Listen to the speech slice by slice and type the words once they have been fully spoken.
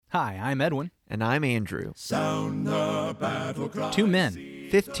Hi, I'm Edwin. And I'm Andrew. Sound the battle cry. 2 men,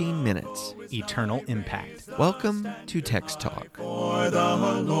 15 minutes. eternal impact. Welcome to Text Talk. For the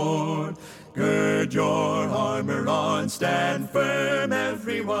Lord, gird your armor on, stand firm,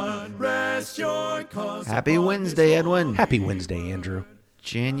 everyone. Rest your cause. Happy Wednesday, Edwin. Happy Wednesday, Andrew.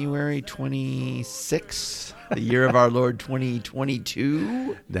 January 26th, the year of our Lord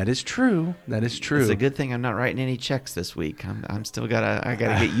 2022. That is true. That is true. It's a good thing I'm not writing any checks this week. I gotta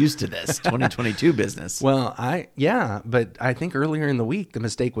get used to this 2022 business. Well, but I think earlier in the week, the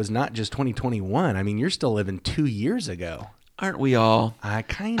mistake was not just 2021. I mean, you're still living 2 years ago. Aren't we all? I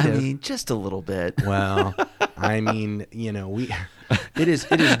mean, just a little bit. well, I mean, it is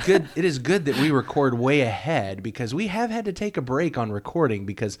good. It is good that we record way ahead because we have had to take a break on recording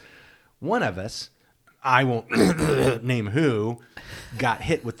because one of us, I won't name who, got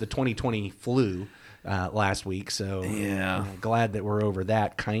hit with the 2020 flu last week. So yeah, glad that we're over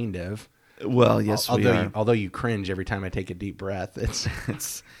that kind of. Well, yes, we are. Although you cringe every time I take a deep breath,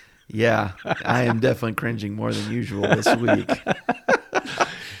 it's. Yeah, I am definitely cringing more than usual this week.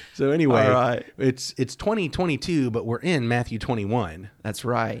 So anyway, all right. It's 2022, but we're in Matthew 21. That's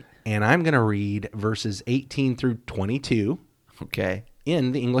right. And I'm going to read verses 18 through 22. Okay.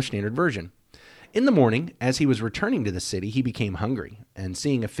 In the English Standard Version. In the morning, as he was returning to the city, he became hungry. And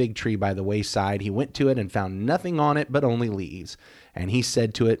seeing a fig tree by the wayside, he went to it and found nothing on it but only leaves. And he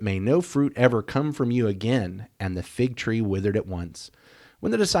said to it, "May no fruit ever come from you again." And the fig tree withered at once.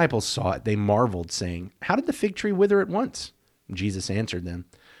 When the disciples saw it, they marveled, saying, "How did the fig tree wither at once?" Jesus answered them,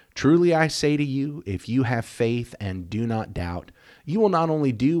 "Truly I say to you, if you have faith and do not doubt, you will not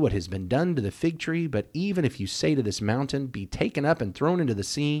only do what has been done to the fig tree, but even if you say to this mountain, 'Be taken up and thrown into the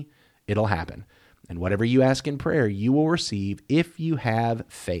sea,' it'll happen. And whatever you ask in prayer, you will receive if you have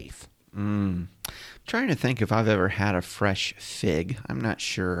faith." Trying to think if I've ever had a fresh fig. I'm not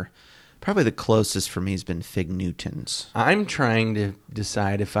sure. Probably the closest for me has been Fig Newtons. I'm trying to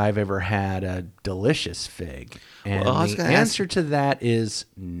decide if I've ever had a delicious fig. And Well, I was the gonna answer to that is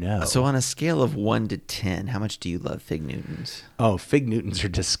no. So on a scale of 1 to 10, how much do you love Fig Newtons? Oh, Fig Newtons are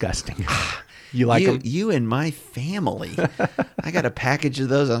disgusting. You like them? You and my family. I got a package of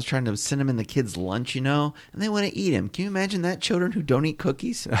those. I was trying to send them in the kids' lunch, and they want to eat them. Can you imagine that? Children who don't eat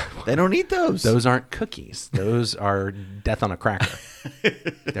cookies? They don't eat those. Those aren't cookies. Those are death on a cracker.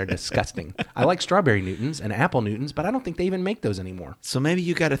 They're disgusting. I like strawberry Newtons and apple Newtons, but I don't think they even make those anymore. So maybe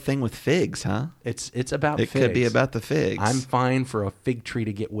you got a thing with figs, huh? It's about It figs. could be about the figs. I'm fine for a fig tree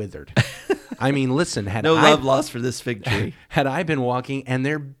to get withered. I mean, listen, no love lost for this fig tree. Had I been walking and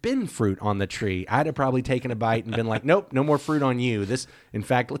there'd been fruit on the tree, I'd have probably taken a bite and been like, "Nope, no more fruit on you." In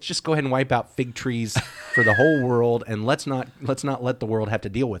fact, let's just go ahead and wipe out fig trees for the whole world, and let's not let the world have to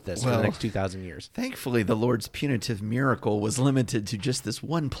deal with this for the next 2,000 years. Thankfully, the Lord's punitive miracle was limited to just this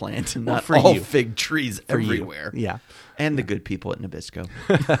one plant and not for all you. fig trees For you. everywhere. Yeah. And the good people at Nabisco.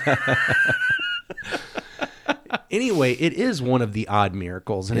 Anyway, it is one of the odd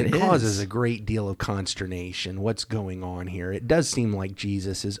miracles, and it It causes is. a great deal of consternation. What's going on here? It does seem like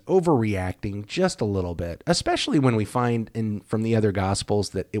Jesus is overreacting just a little bit, especially when we find from the other Gospels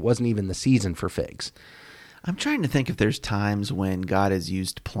that it wasn't even the season for figs. I'm trying to think if there's times when God has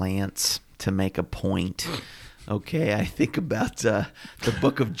used plants to make a point. Okay, I think about the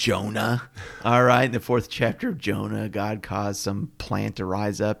book of Jonah. All right, in the 4th chapter of Jonah, God caused some plant to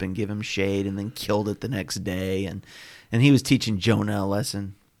rise up and give him shade and then killed it the next day. And he was teaching Jonah a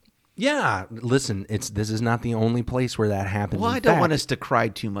lesson. Yeah, listen, this is not the only place where that happens. Well, In I don't fact, want us to cry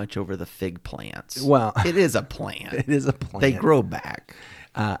too much over the fig plants. Well, it is a plant. It is a plant. They grow back.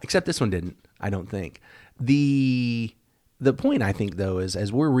 Except this one didn't, I don't think. The point, I think, though, is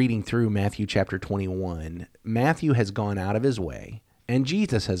as we're reading through Matthew chapter 21, Matthew has gone out of his way, and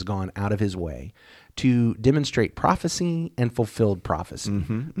Jesus has gone out of his way to demonstrate prophecy and fulfilled prophecy,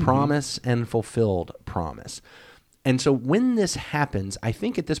 promise and fulfilled promise. And so when this happens, I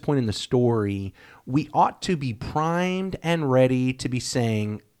think at this point in the story, we ought to be primed and ready to be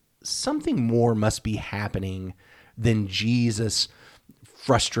saying something more must be happening than Jesus'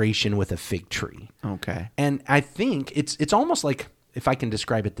 frustration with a fig tree. Okay. And I think it's almost like, if I can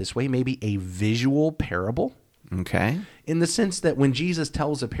describe it this way, maybe a visual parable. Okay. In the sense that when Jesus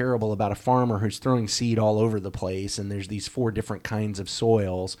tells a parable about a farmer who's throwing seed all over the place and there's these 4 different kinds of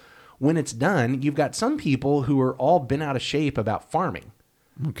soils, when it's done, you've got some people who are all bent out of shape about farming.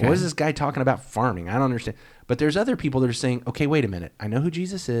 Okay. What is this guy talking about farming? I don't understand. But there's other people that are saying, okay, wait a minute. I know who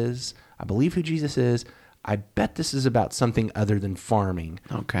Jesus is. I believe who Jesus is. I bet this is about something other than farming.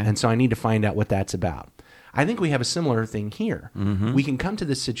 Okay. And so I need to find out what that's about. I think we have a similar thing here. We can come to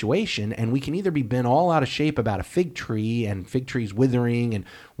this situation and we can either be bent all out of shape about a fig tree and fig trees withering and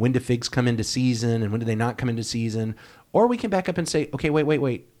when do figs come into season and when do they not come into season, or we can back up and say, okay,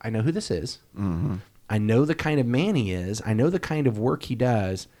 wait. I know who this is. I know the kind of man he is. I know the kind of work he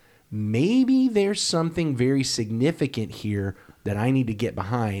does. Maybe there's something very significant here that I need to get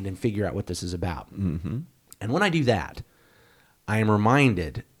behind and figure out what this is about. And when I do that, I am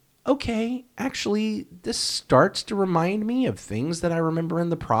reminded, okay, actually, this starts to remind me of things that I remember in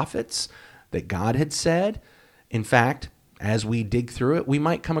the prophets that God had said. In fact, as we dig through it, we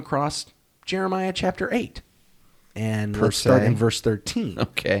might come across Jeremiah chapter 8. And let's start in verse 13.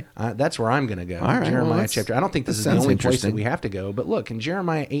 Okay. That's where I'm going to go. All right, Jeremiah chapter. I don't think this is the sounds only place that interesting. we have to go. But look, in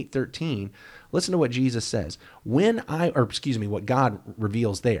Jeremiah 8:13, listen to what Jesus says. What God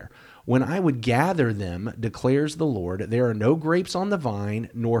reveals there. When I would gather them, declares the Lord, there are no grapes on the vine,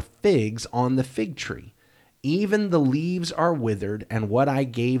 nor figs on the fig tree. Even the leaves are withered, and what I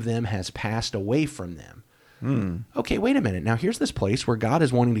gave them has passed away from them. Okay, wait a minute. Now, here's this place where God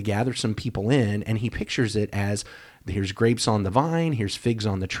is wanting to gather some people in, and he pictures it as here's grapes on the vine, here's figs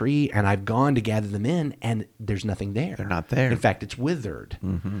on the tree, and I've gone to gather them in, and there's nothing there. They're not there. In fact, it's withered.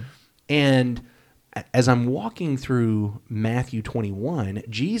 And as I'm walking through Matthew 21,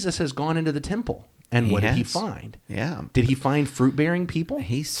 Jesus has gone into the temple. And what did he has. find? Yeah. Did he find fruit-bearing people?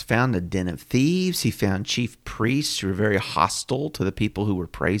 He's found a den of thieves. He found chief priests who were very hostile to the people who were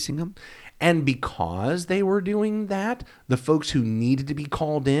praising him. And because they were doing that, the folks who needed to be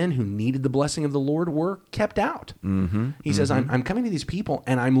called in, who needed the blessing of the Lord, were kept out. He says, I'm coming to these people,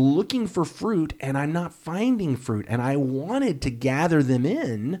 and I'm looking for fruit, and I'm not finding fruit. And I wanted to gather them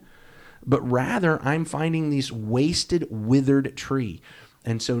in, but rather I'm finding this wasted, withered tree.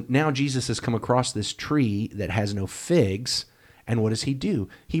 And so now Jesus has come across this tree that has no figs, and what does he do?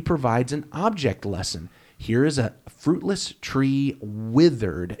 He provides an object lesson. Here is a fruitless tree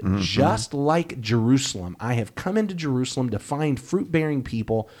withered, just like Jerusalem. I have come into Jerusalem to find fruit-bearing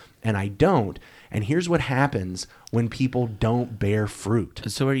people, and I don't. And here's what happens when people don't bear fruit.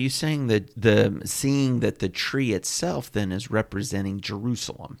 So are you saying that seeing that the tree itself then is representing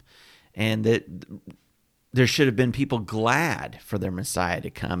Jerusalem, and that there should have been people glad for their Messiah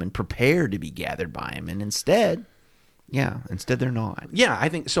to come and prepared to be gathered by him, and instead they're not. Yeah, I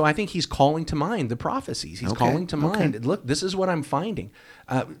think so. I think he's calling to mind the prophecies. He's calling to mind, look, this is what I'm finding.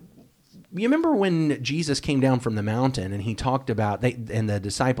 You remember when Jesus came down from the mountain and he talked about, and the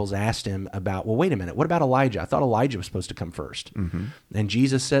disciples asked him about, well, wait a minute, what about Elijah? I thought Elijah was supposed to come first. And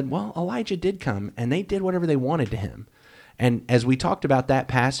Jesus said, well, Elijah did come, and they did whatever they wanted to him. And as we talked about that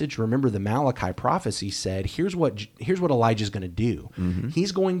passage, remember the Malachi prophecy said, here's what Elijah's going to do.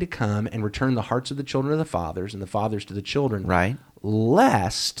 He's going to come and return the hearts of the children to the fathers and the fathers to the children, Right.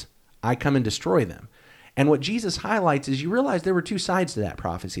 lest I come and destroy them. And what Jesus highlights is you realize there were two sides to that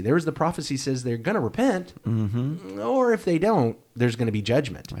prophecy. There was the prophecy says they're going to repent, or if they don't, there's going to be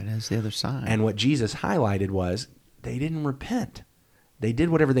judgment. Right, that's the other side. And what Jesus highlighted was they didn't repent. They did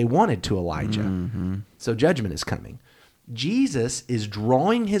whatever they wanted to Elijah. So judgment is coming. Jesus is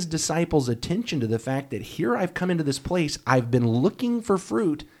drawing his disciples' attention to the fact that here I've come into this place, I've been looking for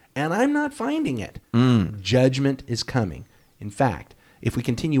fruit, and I'm not finding it. Judgment is coming. In fact, if we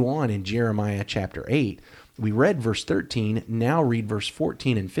continue on in Jeremiah chapter 8, we read verse 13, now read verse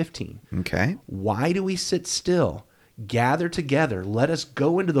 14 and 15. Okay. Why do we sit still? Gather together, let us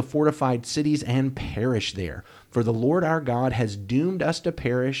go into the fortified cities and perish there. For the Lord our God has doomed us to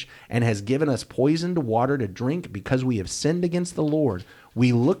perish and has given us poisoned water to drink because we have sinned against the Lord.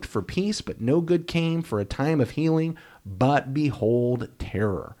 We looked for peace, but no good came, for a time of healing, but behold,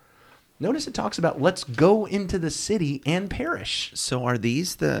 terror. Notice it talks about let's go into the city and perish. So are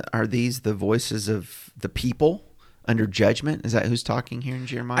these the voices of the people under judgment? Is that who's talking here in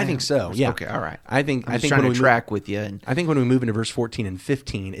Jeremiah? I think so. Yeah. Okay. All right. I think I'm just when trying we to track with you. And I think when we move into verse 14 and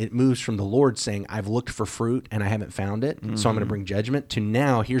 15, it moves from the Lord saying, I've looked for fruit and I haven't found it, so I'm going to bring judgment, to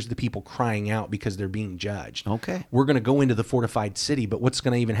now here's the people crying out because they're being judged. Okay. We're going to go into the fortified city, but what's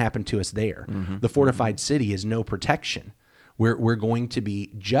going to even happen to us there? The fortified city is no protection. We're going to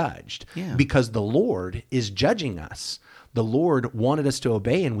be judged because the Lord is judging us. The Lord wanted us to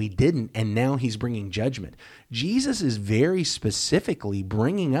obey and we didn't, and now he's bringing judgment. Jesus is very specifically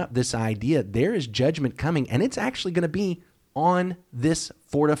bringing up this idea there is judgment coming, and it's actually going to be on this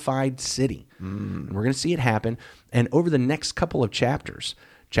fortified city. And we're going to see it happen. And over the next couple of chapters,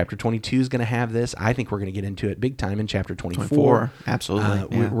 chapter 22 is going to have this. I think we're going to get into it big time in chapter 24.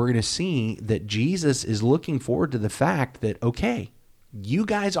 Absolutely. We're going to see that Jesus is looking forward to the fact that, okay, you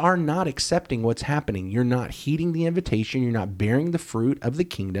guys are not accepting what's happening. You're not heeding the invitation. You're not bearing the fruit of the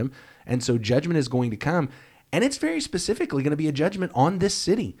kingdom. And so judgment is going to come. And it's very specifically going to be a judgment on this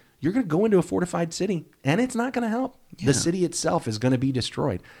city. You're going to go into a fortified city, and it's not going to help. Yeah. The city itself is going to be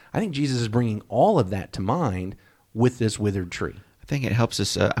destroyed. I think Jesus is bringing all of that to mind with this withered tree. I think it helps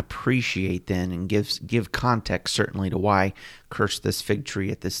us appreciate then and give context certainly to why curse this fig tree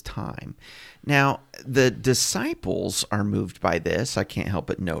at this time. Now, the disciples are moved by this. I can't help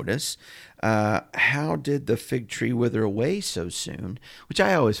but notice. How did the fig tree wither away so soon? Which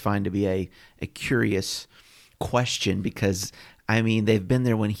I always find to be a curious question, because I mean, they've been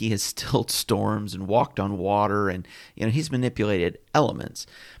there when he has stilled storms and walked on water, and he's manipulated elements.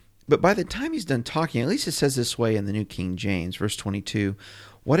 But by the time he's done talking, at least it says this way in the New King James, verse 22,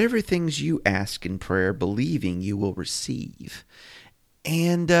 whatever things you ask in prayer, believing you will receive.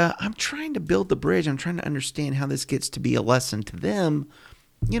 And I'm trying to build the bridge. I'm trying to understand how this gets to be a lesson to them,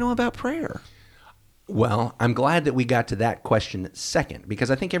 about prayer. Well, I'm glad that we got to that question second, because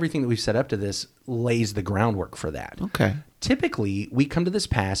I think everything that we've set up to this lays the groundwork for that. Okay. Typically, we come to this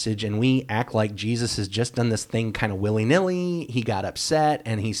passage and we act like Jesus has just done this thing kind of willy-nilly. He got upset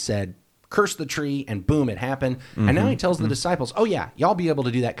and he said, curse the tree, and boom, it happened. Mm-hmm. And now he tells the disciples, oh yeah, y'all be able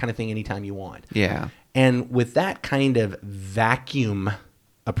to do that kind of thing anytime you want. Yeah. And with that kind of vacuum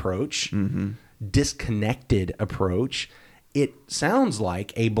approach, disconnected approach, it sounds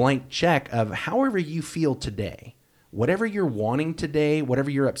like a blank check of however you feel today. Whatever you're wanting today, whatever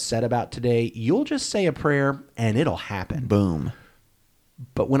you're upset about today, you'll just say a prayer and it'll happen. Boom.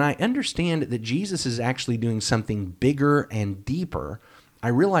 But when I understand that Jesus is actually doing something bigger and deeper, I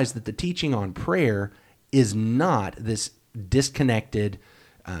realize that the teaching on prayer is not this disconnected,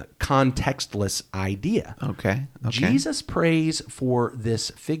 contextless idea. Okay. Jesus prays for this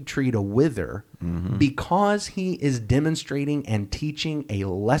fig tree to wither because he is demonstrating and teaching a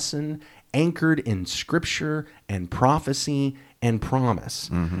lesson anchored in Scripture and prophecy and promise.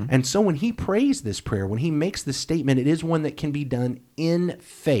 And so when he prays this prayer, when he makes this statement, it is one that can be done in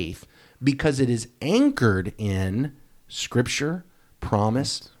faith because it is anchored in Scripture,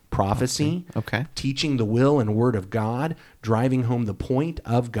 promise, prophecy, teaching the will and word of God, driving home the point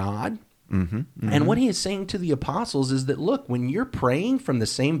of God. And what he is saying to the apostles is that, look, when you're praying from the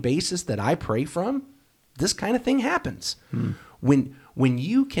same basis that I pray from, this kind of thing happens. When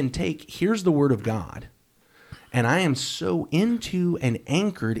you can take, here's the word of God, and I am so into and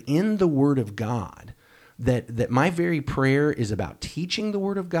anchored in the word of God that my very prayer is about teaching the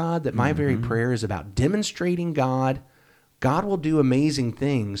word of God, that my very prayer is about demonstrating God, God will do amazing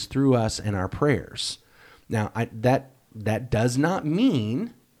things through us and our prayers. Now, that does not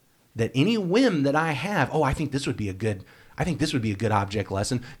mean that any whim that I have, I think this would be a good object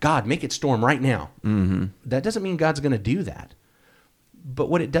lesson. God, make it storm right now. That doesn't mean God's going to do that. But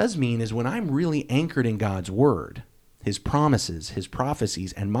what it does mean is when I'm really anchored in God's word, his promises, his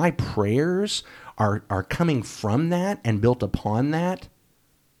prophecies, and my prayers are coming from that and built upon that,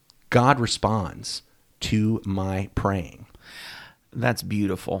 God responds to my praying. That's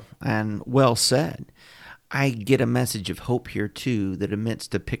beautiful and well said. I get a message of hope here, too, that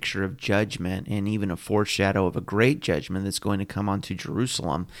amidst a picture of judgment and even a foreshadow of a great judgment that's going to come onto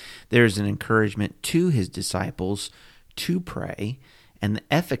Jerusalem, there's an encouragement to his disciples to pray and the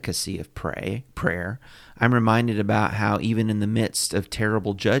efficacy of prayer. I'm reminded about how even in the midst of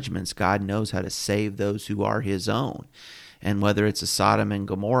terrible judgments, God knows how to save those who are his own. And whether it's a Sodom and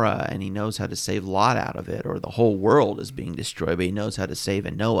Gomorrah, and he knows how to save Lot out of it, or the whole world is being destroyed, but he knows how to save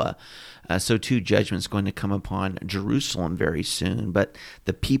a Noah. So too, judgment's going to come upon Jerusalem very soon. But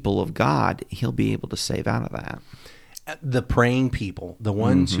the people of God, he'll be able to save out of that. The praying people, the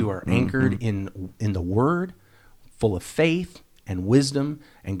ones who are anchored in the word, full of faith and wisdom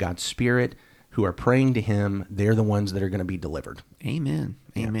and God's Spirit, who are praying to him, they're the ones that are going to be delivered. Amen.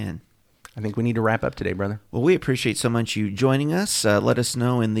 Amen. I think we need to wrap up today, brother. Well, we appreciate so much you joining us. Let us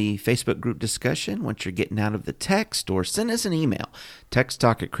know in the Facebook group discussion what you're getting out of the text, or send us an email,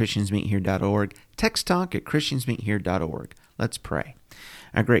 texttalk@christiansmeethere.org, texttalk@christiansmeethere.org. Let's pray.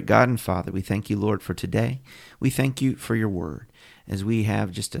 Our great God and Father, we thank you, Lord, for today. We thank you for your word, as we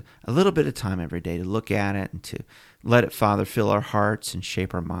have just a little bit of time every day to look at it and to let it, Father, fill our hearts and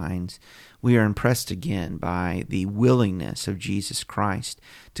shape our minds. We are impressed again by the willingness of Jesus Christ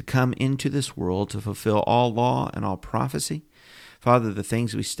to come into this world to fulfill all law and all prophecy. Father, the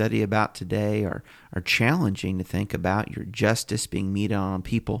things we study about today are challenging to think about your justice being meted on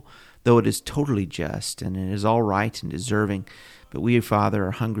people, though it is totally just and it is all right and deserving. But we, Father,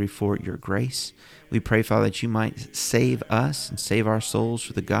 are hungry for your grace. We pray, Father, that you might save us and save our souls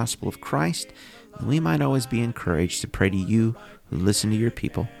for the gospel of Christ, and we might always be encouraged to pray to you who listen to your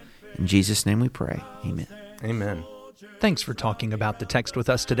people. In Jesus' name we pray. Amen. Amen. Thanks for talking about the text with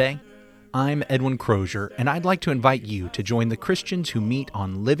us today. I'm Edwin Crozier, and I'd like to invite you to join the Christians who meet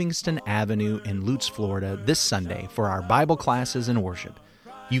on Livingston Avenue in Lutz, Florida this Sunday for our Bible classes and worship.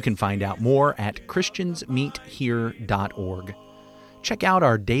 You can find out more at christiansmeethere.org. Check out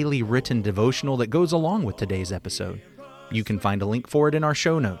our daily written devotional that goes along with today's episode. You can find a link for it in our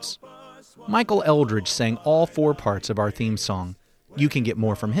show notes. Michael Eldridge sang all 4 parts of our theme song. You can get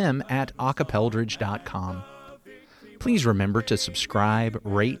more from him at acapeldridge.com. Please remember to subscribe,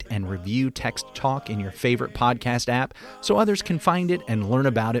 rate, and review Text Talk in your favorite podcast app so others can find it and learn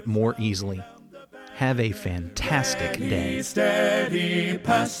about it more easily. Have a fantastic day. Steady,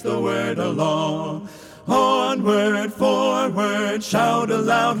 pass the word along. Onward, forward, shout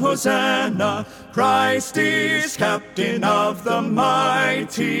aloud, Hosanna. Christ is captain of the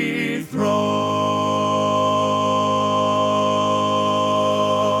mighty throne.